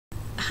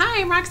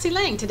Hi, I'm Roxy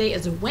Lang. Today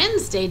is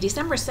Wednesday,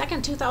 December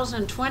 2nd,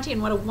 2020,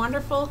 and what a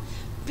wonderful,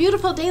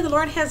 beautiful day the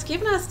Lord has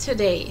given us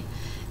today.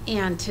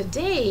 And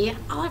today,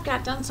 all I've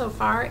got done so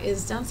far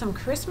is done some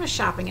Christmas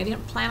shopping. I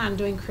didn't plan on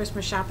doing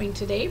Christmas shopping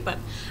today, but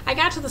I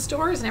got to the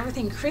stores and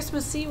everything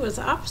Christmassy was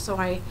up, so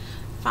I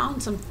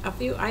found a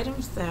few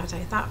items that I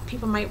thought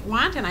people might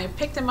want, and I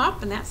picked them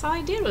up, and that's all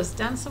I did was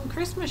done some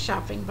Christmas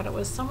shopping, but it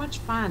was so much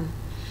fun.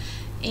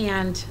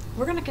 And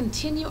we're going to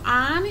continue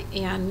on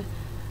and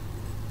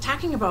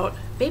talking about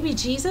baby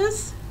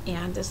Jesus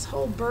and this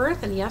whole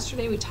birth. And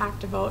yesterday we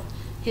talked about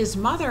his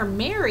mother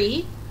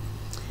Mary,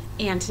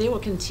 and today we'll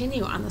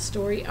continue on the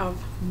story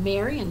of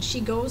Mary, and she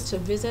goes to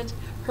visit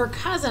her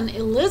cousin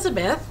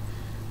Elizabeth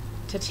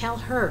to tell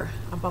her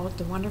about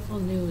the wonderful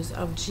news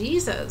of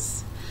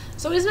Jesus.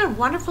 So isn't it a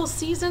wonderful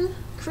season,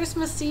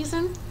 Christmas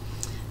season?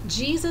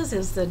 Jesus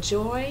is the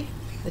joy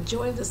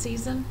of the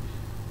season,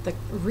 the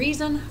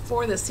reason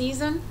for the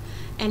season,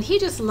 and he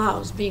just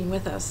loves being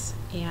with us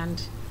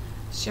and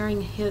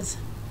sharing his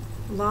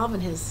love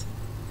and his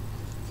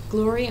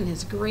glory and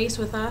his grace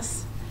with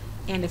us.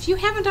 And if you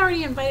haven't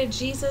already invited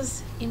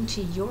Jesus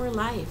into your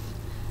life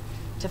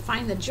to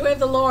find the joy of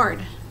the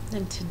Lord,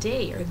 then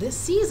today or this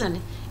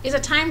season is a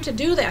time to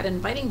do that,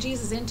 inviting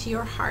Jesus into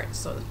your heart.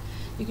 So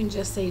you can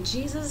just say,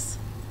 Jesus,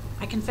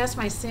 I confess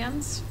my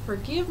sins.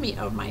 Forgive me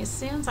of my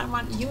sins. I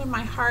want you in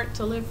my heart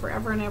to live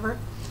forever and ever.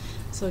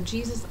 So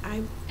Jesus,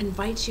 I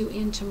invite you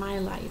into my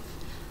life.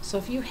 So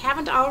if you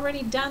haven't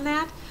already done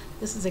that,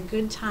 this is a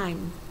good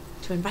time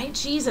to invite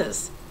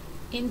Jesus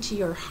into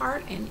your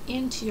heart and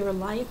into your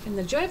life, and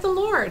the joy of the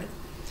Lord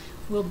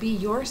will be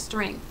your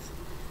strength.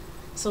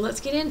 So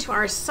let's get into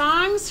our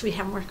songs. We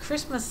have more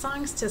Christmas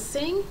songs to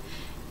sing,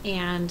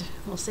 and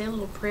we'll say a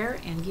little prayer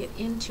and get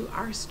into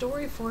our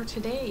story for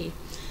today.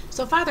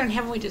 So Father in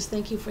heaven, we just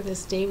thank you for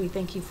this day. We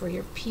thank you for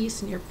your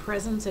peace and your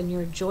presence and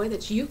your joy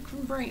that you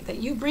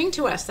bring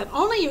to us, that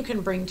only you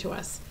can bring to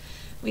us.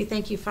 We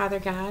thank you, Father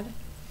God,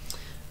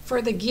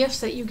 for the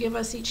gifts that you give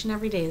us each and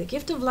every day, the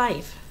gift of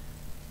life,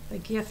 the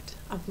gift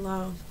of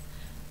love,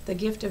 the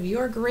gift of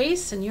your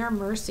grace and your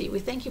mercy. We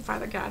thank you,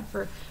 Father God,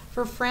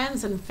 for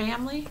friends and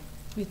family.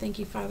 We thank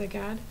you, Father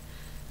God,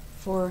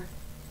 for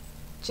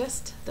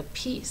just the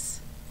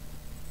peace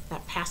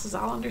that passes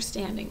all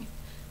understanding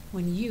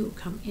when you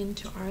come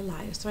into our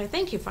lives. So I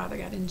thank you, Father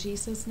God, in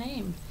Jesus'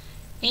 name.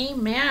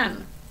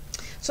 Amen.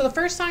 So the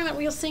first song that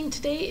we'll sing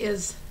today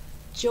is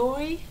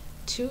Joy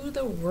to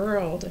the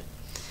World.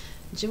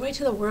 Joy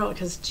to the world,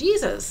 because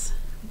Jesus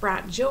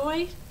brought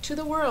joy to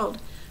the world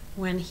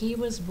when he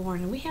was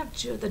born. And we have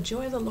the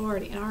joy of the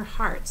Lord in our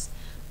hearts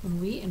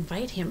when we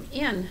invite him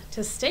in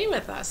to stay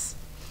with us.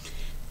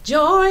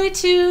 Joy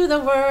to the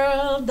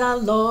world, the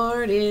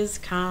Lord is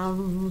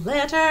come.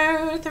 Let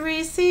earth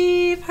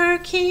receive her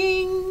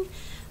King.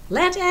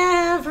 Let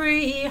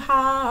every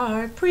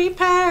heart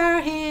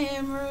prepare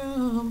him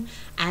room.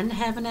 And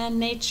heaven and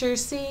nature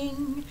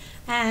sing,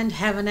 and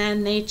heaven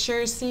and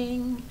nature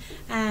sing,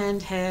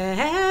 and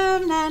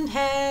heaven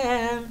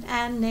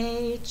and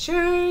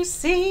nature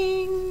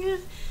sing.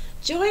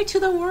 Joy to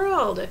the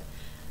world.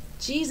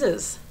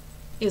 Jesus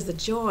is the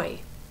joy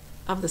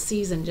of the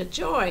season, the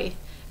joy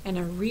and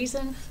a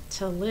reason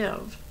to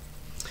live.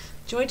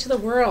 Joy to the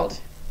world.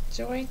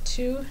 Joy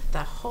to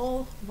the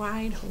whole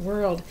wide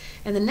world.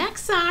 And the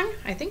next song,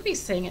 I think we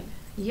sang it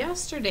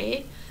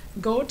yesterday,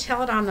 Go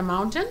Tell It on the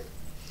Mountain.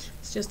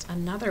 It's just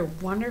another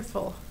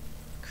wonderful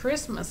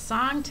Christmas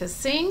song to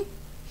sing.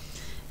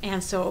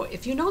 And so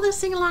if you know this,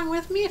 sing along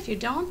with me. If you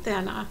don't,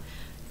 then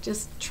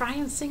just try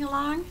and sing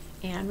along,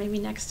 and maybe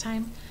next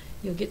time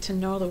you'll get to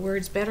know the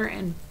words better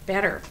and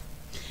better.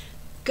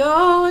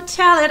 Go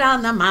tell it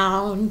on the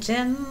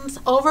mountains,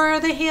 over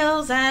the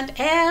hills and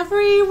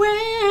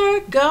everywhere.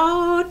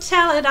 Go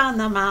tell it on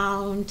the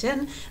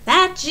mountain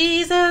that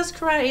Jesus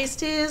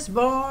Christ is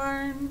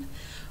born.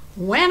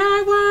 When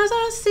I was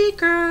a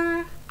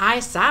seeker, I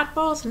sought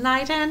both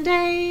night and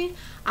day.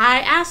 I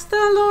asked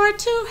the Lord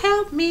to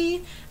help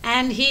me,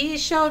 and he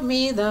showed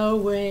me the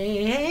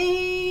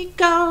way.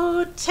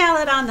 Go tell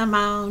it on the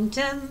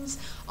mountains,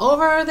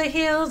 over the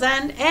hills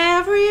and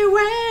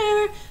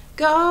everywhere.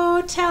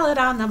 Go tell it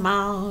on the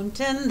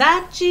mountain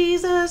that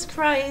Jesus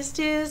Christ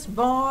is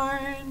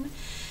born.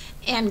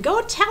 And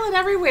go tell it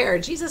everywhere.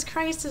 Jesus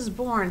Christ is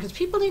born, because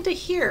people need to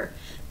hear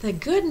the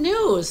good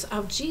news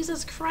of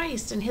Jesus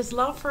Christ and his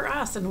love for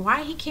us and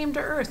why he came to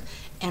earth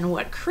and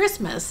what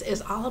Christmas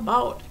is all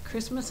about.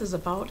 Christmas is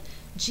about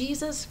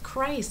Jesus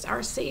Christ,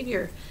 our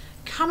Savior,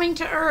 coming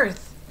to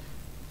earth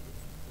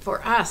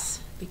for us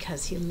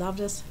because he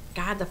loved us.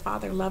 God the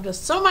Father loved us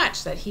so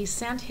much that he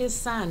sent his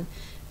Son,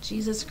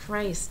 Jesus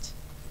Christ,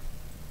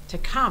 to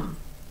come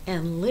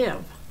and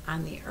live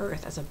on the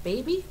earth as a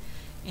baby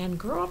and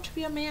grow up to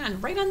be a man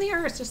right on the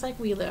earth just like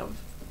we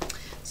live.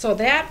 So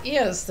that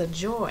is the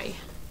joy.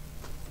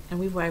 And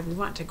we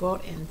want to go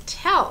out and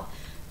tell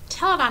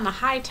it on the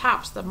high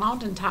tops, the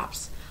mountain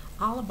tops,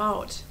 all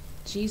about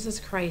Jesus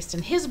Christ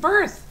and his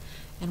birth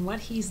and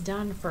what he's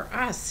done for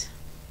us.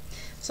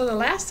 So the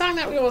last song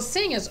that we will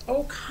sing is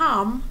O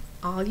Come,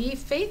 All Ye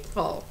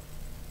Faithful.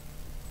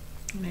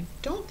 And I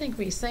don't think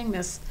we sang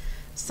this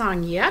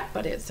song yet,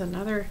 but it's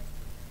another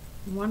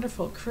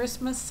wonderful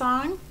Christmas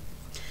song.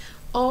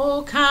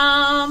 O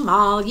come,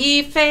 all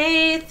ye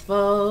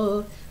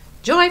faithful,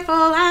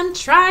 joyful and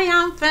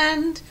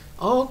triumphant.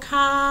 O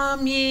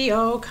come ye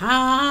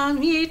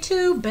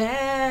to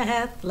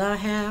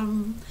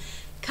Bethlehem.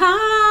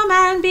 Come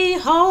and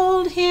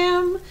behold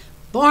him,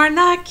 born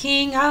the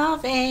King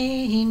of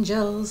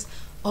angels.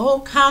 O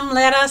come,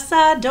 let us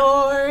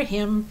adore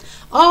him.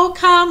 O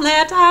come,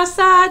 let us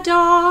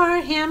adore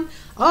him.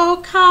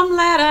 O come,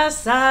 let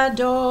us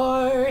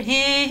adore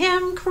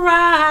him,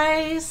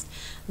 Christ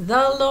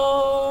the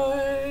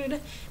Lord.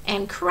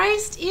 And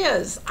Christ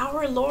is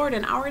our Lord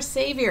and our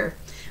Savior,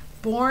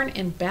 born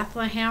in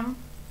Bethlehem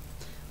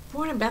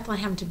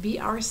to be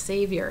our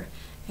Savior.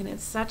 And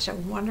it's such a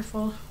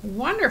wonderful,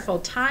 wonderful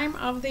time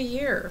of the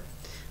year.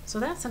 So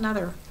that's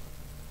another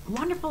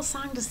wonderful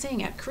song to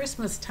sing at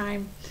Christmas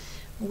time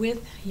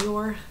with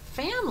your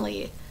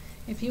family.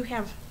 If you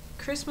have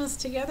Christmas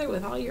together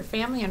with all your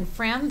family and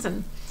friends,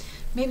 and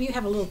maybe you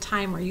have a little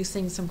time where you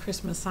sing some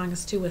Christmas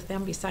songs too with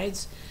them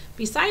besides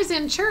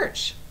in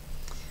church.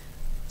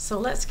 So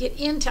let's get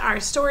into our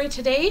story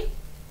today,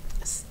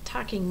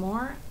 talking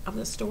more of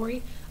the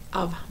story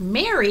of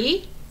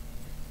Mary,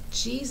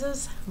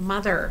 Jesus'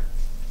 mother.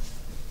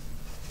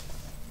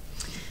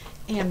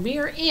 And we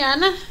are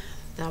in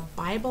the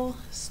Bible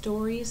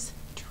Stories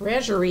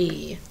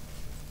Treasury.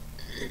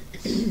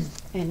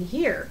 And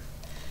here,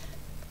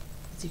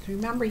 as you can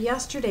remember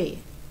yesterday,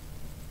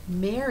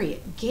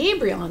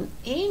 Gabriel, an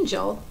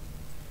angel,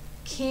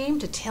 came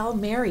to tell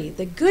Mary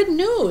the good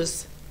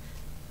news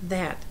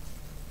that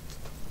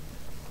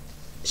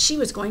she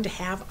was going to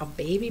have a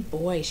baby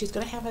boy. She's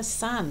going to have a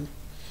son.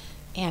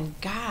 And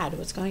God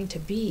was going to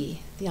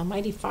be the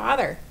Almighty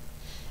Father.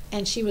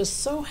 And she was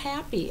so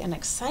happy and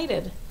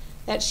excited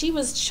that she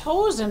was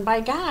chosen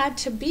by God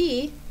to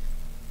be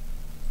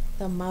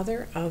the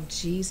mother of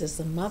Jesus,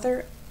 the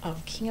mother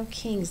of King of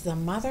Kings, the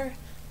mother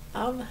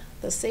of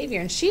the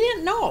Savior. And she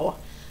didn't know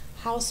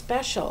how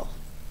special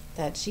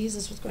that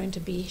Jesus was going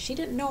to be. She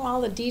didn't know all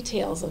the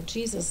details of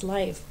Jesus'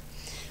 life,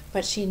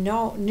 but she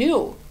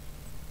knew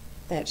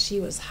that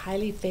she was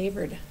highly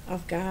favored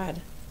of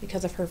God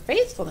because of her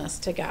faithfulness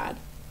to God.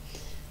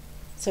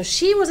 So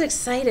she was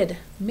excited.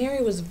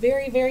 Mary was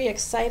very, very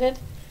excited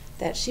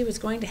that she was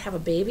going to have a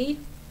baby.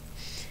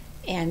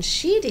 And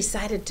she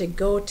decided to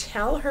go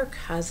tell her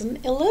cousin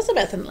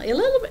Elizabeth. And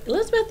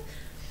Elizabeth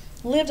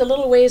lived a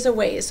little ways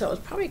away, so it was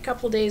probably a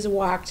couple days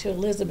walk to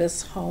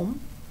Elizabeth's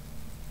home.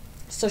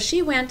 So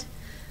she went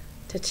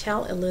to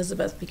tell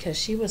Elizabeth because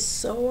she was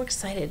so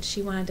excited.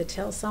 She wanted to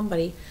tell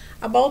somebody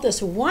about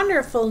this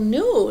wonderful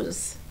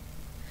news.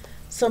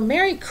 So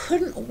Mary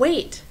couldn't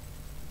wait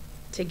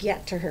to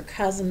get to her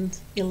cousin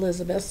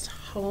Elizabeth's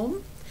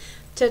home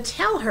to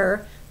tell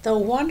her the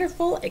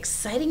wonderful,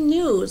 exciting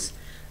news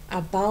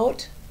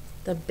about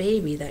the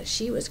baby that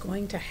she was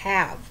going to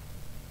have.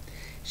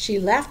 She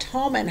left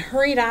home and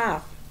hurried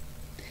off.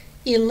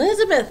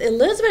 Elizabeth,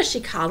 Elizabeth,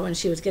 she called when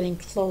she was getting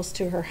close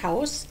to her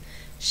house.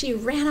 She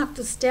ran up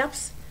the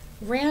steps,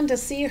 ran to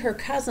see her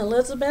cousin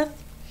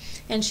Elizabeth,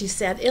 and she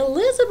said,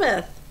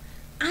 Elizabeth,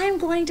 I'm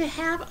going to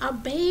have a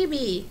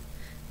baby.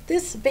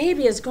 This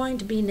baby is going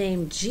to be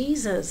named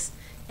Jesus,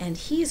 and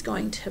he's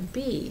going to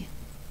be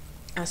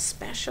a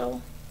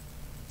special,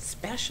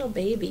 special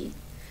baby.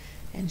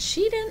 And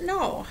she didn't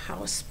know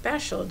how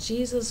special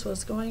Jesus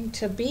was going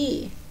to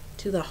be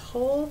to the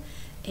whole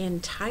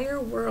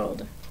entire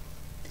world.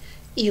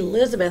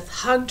 Elizabeth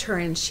hugged her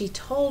and she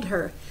told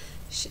her,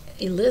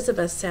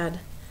 Elizabeth said,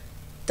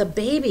 the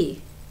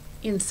baby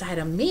inside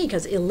of me,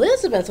 because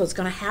Elizabeth was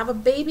going to have a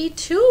baby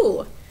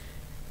too.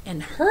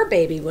 And her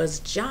baby was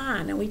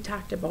John. And we've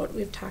talked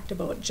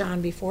about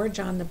John before,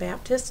 John the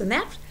Baptist. And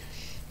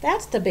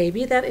that's the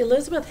baby that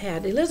Elizabeth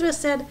had. Elizabeth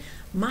said,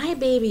 my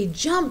baby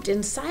jumped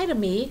inside of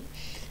me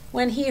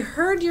when he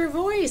heard your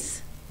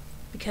voice,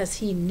 because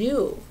he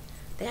knew,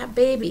 that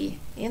baby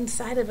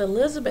inside of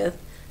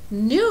Elizabeth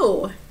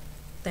knew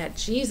that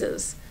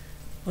Jesus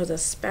was a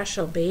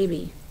special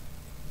baby.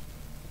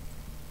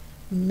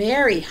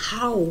 Mary,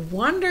 how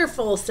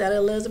wonderful, said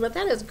Elizabeth.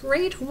 That is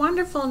great,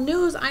 wonderful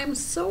news. I'm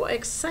so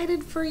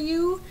excited for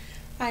you.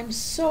 I'm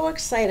so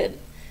excited.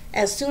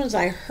 As soon as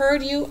I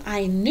heard you,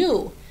 I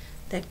knew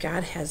that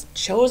God has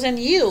chosen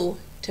you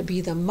to be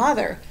the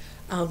mother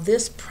of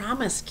this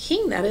promised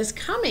king that is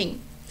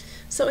coming.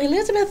 So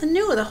Elizabeth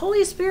knew, the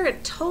Holy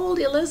Spirit told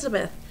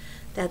Elizabeth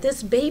that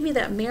this baby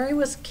that Mary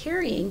was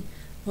carrying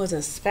was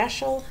a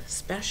special,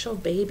 special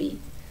baby.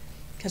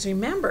 Because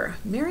remember,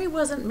 Mary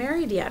wasn't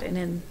married yet, and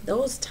in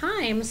those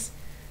times,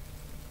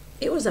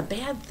 it was a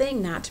bad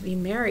thing not to be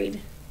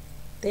married.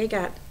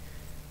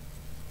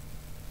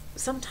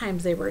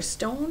 Sometimes they were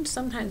stoned,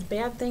 sometimes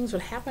bad things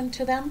would happen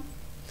to them.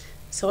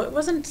 So it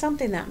wasn't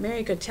something that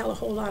Mary could tell a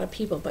whole lot of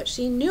people, but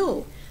she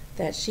knew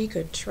that she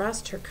could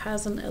trust her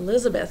cousin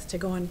Elizabeth to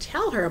go and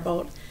tell her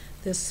about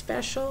this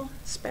special,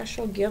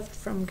 special gift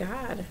from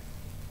God.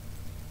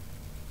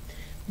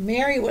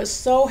 Mary was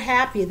so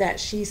happy that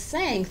she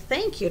sang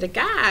thank you to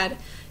God.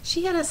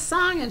 She had a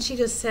song and she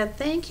just said,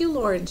 "Thank you,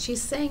 Lord." And she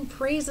sang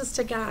praises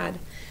to God.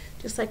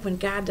 Just like when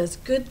God does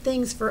good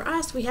things for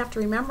us, we have to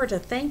remember to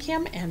thank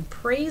him and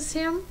praise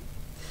him,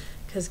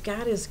 because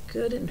God is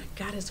good and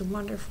God is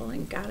wonderful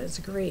and God is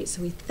great.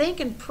 So we thank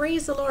and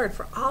praise the Lord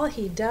for all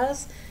he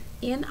does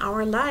in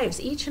our lives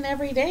each and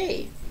every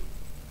day.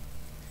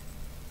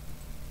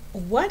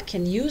 What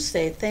can you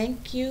say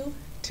thank you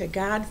to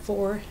God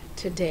for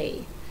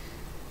today?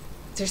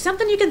 Is there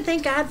something you can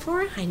thank God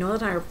for? I know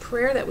that our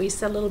prayer that we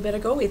said a little bit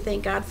ago, we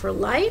thank God for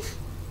life.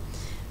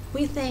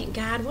 We thank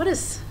God. What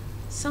is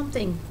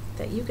something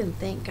that you can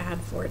thank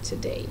God for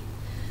today?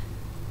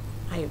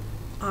 I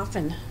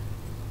often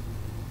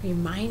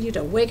remind you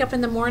to wake up in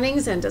the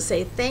mornings and to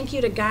say thank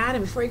you to God,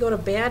 and before you go to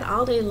bed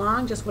all day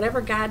long, just whatever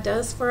God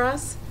does for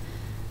us.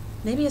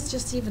 Maybe it's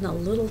just even a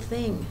little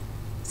thing.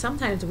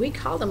 Sometimes we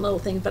call them little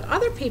things, but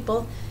other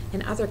people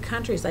in other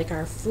countries, like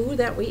our food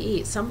that we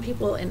eat, some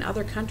people in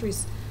other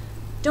countries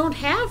don't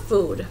have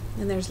food,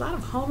 and there's a lot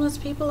of homeless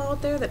people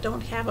out there that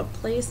don't have a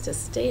place to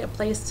stay, a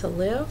place to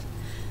live.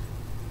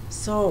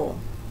 So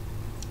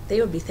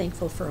they would be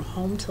thankful for a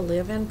home to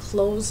live in,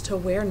 clothes to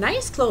wear,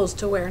 nice clothes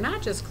to wear,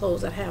 not just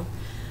clothes that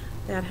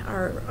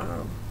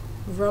are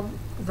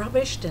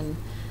rubbished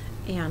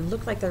and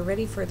look like they're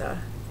ready for the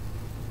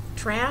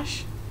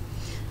trash.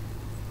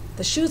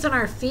 The shoes on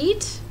our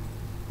feet,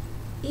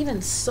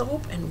 even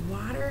soap and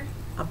water,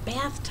 a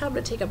bathtub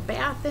to take a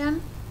bath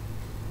in,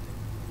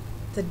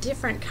 the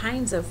different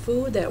kinds of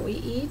food that we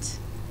eat,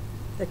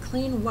 the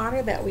clean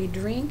water that we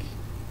drink,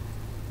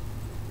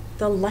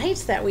 the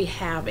lights that we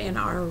have in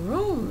our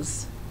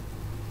rooms.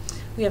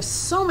 We have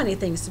so many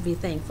things to be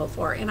thankful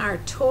for. In our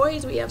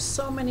toys, we have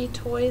so many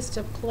toys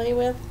to play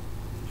with,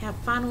 have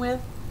fun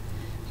with.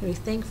 We can be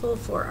thankful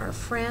for our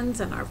friends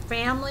and our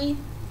family.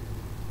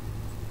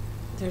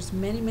 There's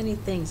many, many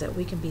things that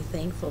we can be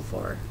thankful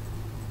for.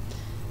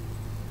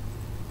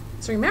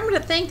 So remember to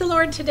thank the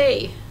Lord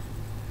today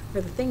for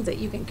the things that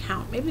you can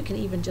count. Maybe you can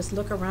even just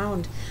look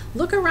around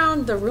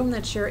the room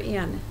that you're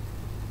in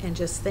and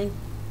just thank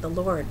the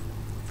Lord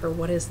for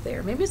what is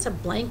there. Maybe it's a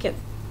blanket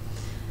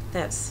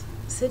that's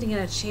sitting in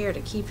a chair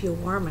to keep you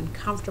warm and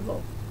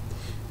comfortable.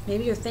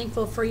 Maybe you're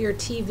thankful for your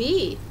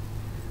TV,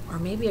 or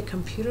maybe a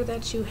computer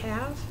that you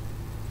have,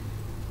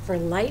 for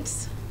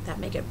lights that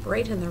make it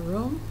bright in the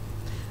room.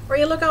 Or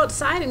you look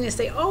outside and you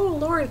say, "Oh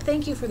Lord,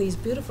 thank you for these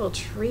beautiful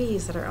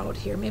trees that are out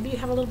here." Maybe you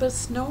have a little bit of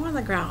snow on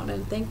the ground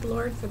and thank the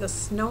Lord for the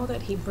snow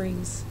that he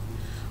brings,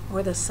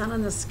 or the sun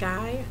in the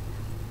sky,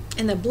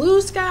 and the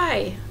blue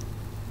sky.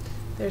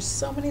 There's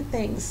so many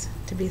things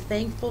to be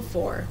thankful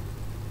for.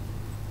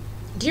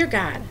 Dear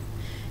God,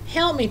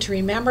 help me to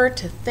remember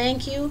to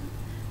thank you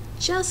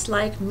just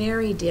like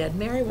Mary did.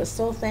 Mary was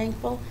so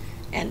thankful,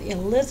 and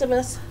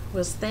Elizabeth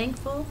was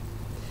thankful,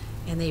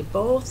 and they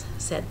both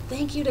said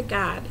thank you to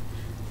God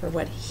for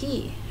what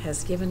he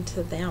has given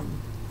to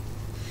them.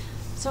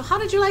 So how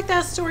did you like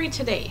that story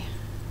today?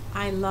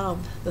 I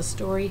love the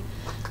story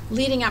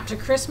leading up to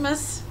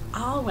Christmas.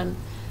 When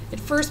it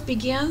first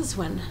begins,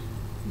 when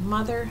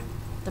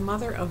the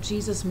mother of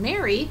Jesus,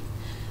 Mary,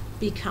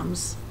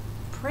 becomes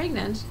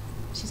pregnant.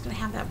 She's going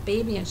to have that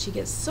baby, and she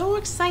gets so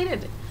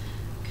excited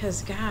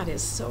because God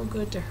is so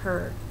good to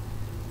her.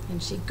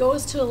 And she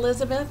goes to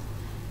Elizabeth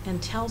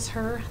and tells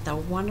her the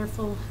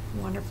wonderful,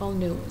 wonderful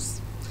news.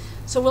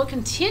 So we'll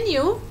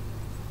continue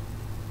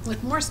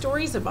with more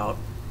stories about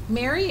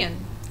Mary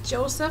and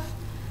Joseph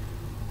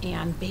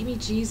and baby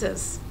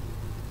Jesus.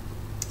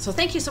 So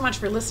thank you so much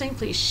for listening.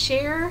 Please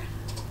share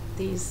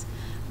these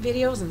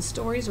videos and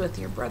stories with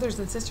your brothers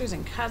and sisters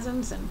and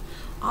cousins and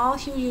all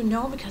who you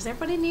know, because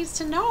everybody needs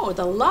to know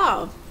the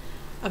love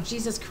of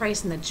Jesus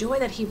Christ and the joy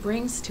that he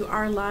brings to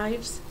our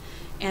lives.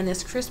 And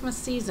this Christmas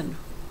season,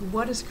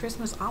 what is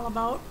Christmas all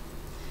about?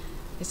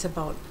 It's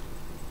about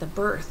the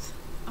birth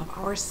of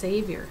our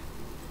Savior,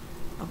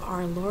 of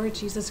our Lord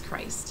Jesus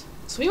Christ.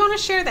 So we want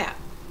to share that.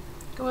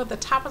 Go to the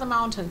top of the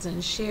mountains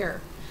and share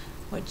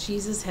what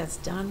Jesus has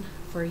done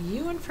for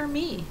you and for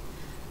me.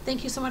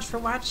 Thank you so much for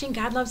watching.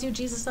 God loves you,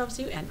 Jesus loves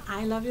you, and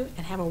I love you,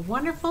 and have a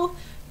wonderful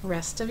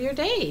rest of your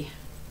day.